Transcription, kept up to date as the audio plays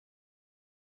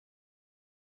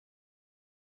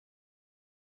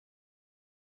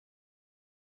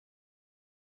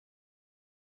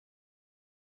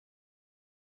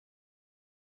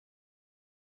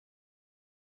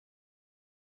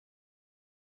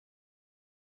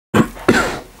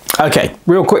Okay,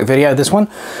 real quick video, this one.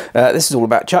 This is all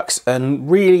about chucks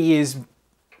and really is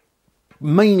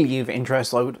mainly of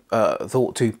interest, I would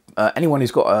thought, to anyone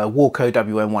who's got a Warco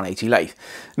WM 180 lathe.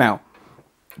 Now,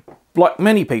 like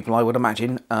many people, I would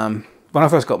imagine, when I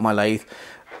first got my lathe,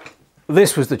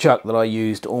 this was the chuck that I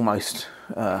used almost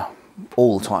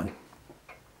all the time.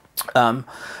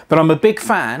 But I'm a big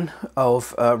fan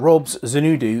of Rob's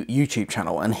Zanudu YouTube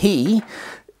channel, and he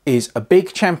is a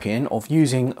big champion of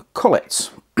using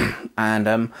collets.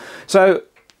 And so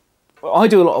I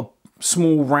do a lot of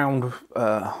small round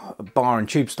bar and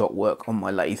tube stock work on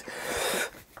my lathe,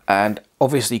 and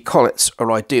obviously collets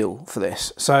are ideal for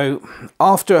this. So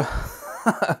after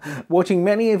watching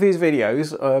many of his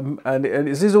videos, and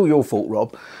this is all your fault,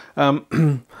 Rob,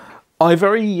 I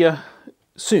very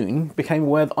soon became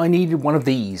aware that I needed one of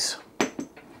these.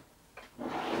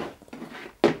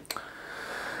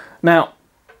 Now,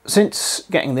 since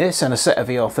getting this and a set of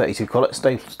ER32 collets,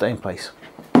 stay in place,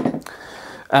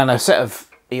 and a set of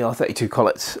ER32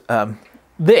 collets,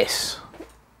 this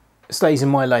stays in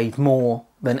my lathe more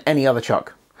than any other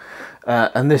chuck,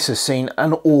 and this has seen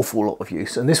an awful lot of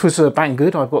use. And this was a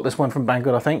Banggood. I've got this one from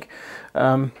Banggood, I think,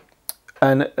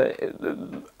 and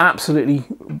absolutely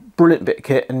brilliant bit of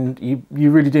kit. And you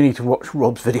really do need to watch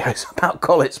Rob's videos about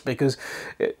collets, because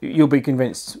you'll be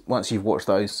convinced once you've watched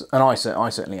those, and I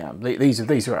certainly am.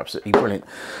 These are absolutely brilliant.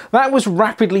 That was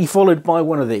rapidly followed by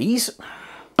one of these.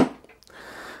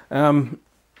 Rob's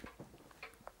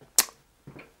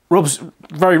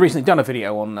very recently done a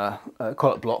video on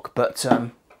collet block, but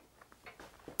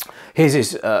his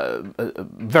is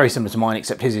very similar to mine,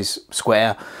 except his is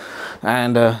square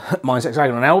and mine's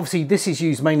hexagonal. Now obviously this is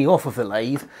used mainly off of the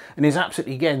lathe and is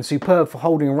absolutely, again, superb for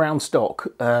holding around stock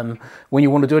when you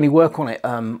want to do any work on it,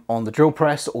 on the drill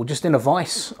press or just in a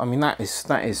vise. I mean, that is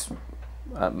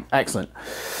excellent.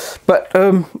 But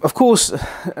of course,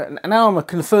 now I'm a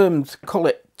confirmed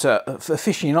collet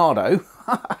aficionado.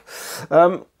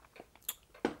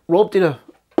 Rob did a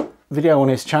video on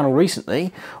his channel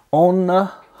recently on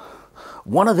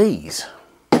one of these.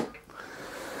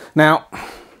 Now,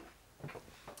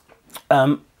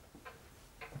 the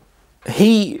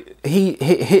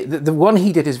one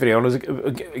he did his video on was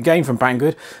again from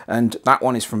Banggood, and that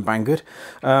one is from Banggood,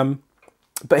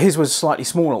 but his was a slightly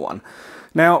smaller one.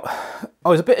 Now, I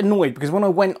was a bit annoyed because when I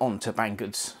went on to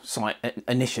Banggood's site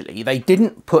initially, they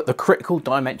didn't put the critical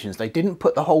dimensions. They didn't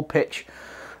put the whole pitch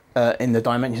in the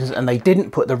dimensions, and they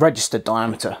didn't put the registered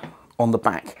diameter on the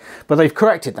back. But they've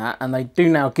corrected that, and they do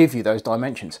now give you those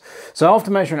dimensions. So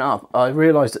after measuring it up, I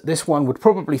realised that this one would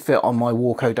probably fit on my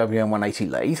Warco WM 180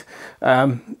 lathe,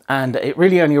 and it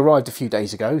really only arrived a few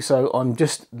days ago, so I'm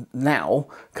just now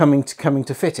coming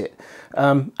to fit it.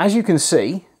 As you can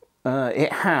see,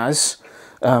 it has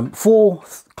 4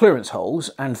 clearance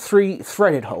holes and 3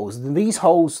 threaded holes. And these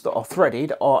holes that are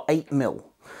threaded are 8mm,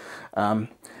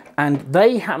 and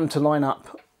they happen to line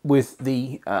up with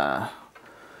the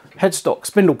headstock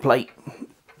spindle plate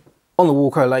on the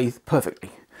Warco lathe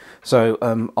perfectly. So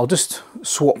I'll just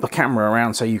swap the camera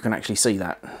around so you can actually see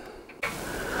that.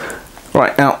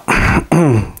 Right, now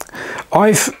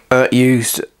I've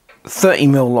used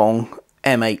 30mm long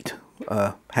M8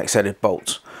 hex-headed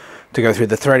bolts to go through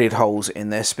the threaded holes in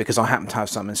this, because I happen to have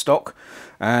some in stock,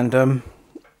 and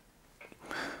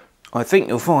I think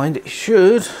you'll find it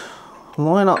should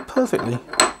line up perfectly.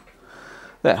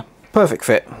 There, perfect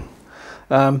fit.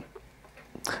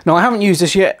 Now I haven't used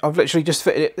this yet. I've literally just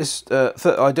fitted it. This I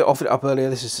offered it up earlier.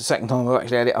 This is the second time I've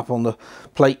actually had it up on the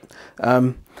plate.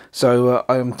 So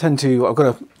I intend to. I've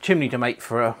got a chimney to make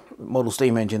for a model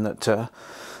steam engine that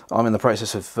I'm in the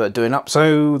process of doing up.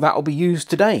 So that will be used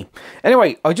today.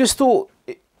 Anyway, I just thought,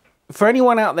 for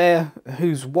anyone out there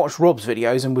who's watched Rob's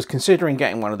videos and was considering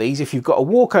getting one of these, if you've got a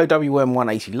Warco WM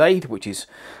 180 lathe, which is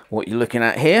what you're looking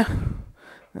at here,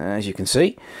 as you can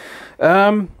see,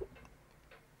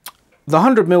 the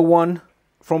 100mm one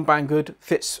from Banggood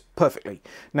fits perfectly.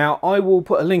 Now, I will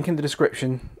put a link in the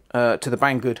description to the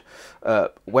Banggood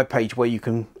webpage where you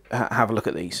can have a look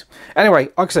at these. Anyway,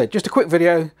 like I said, just a quick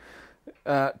video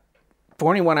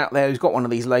for anyone out there who's got one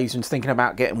of these lathes and is thinking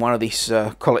about getting one of these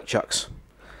collet chucks.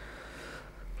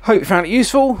 Hope you found it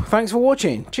useful. Thanks for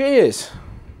watching. Cheers.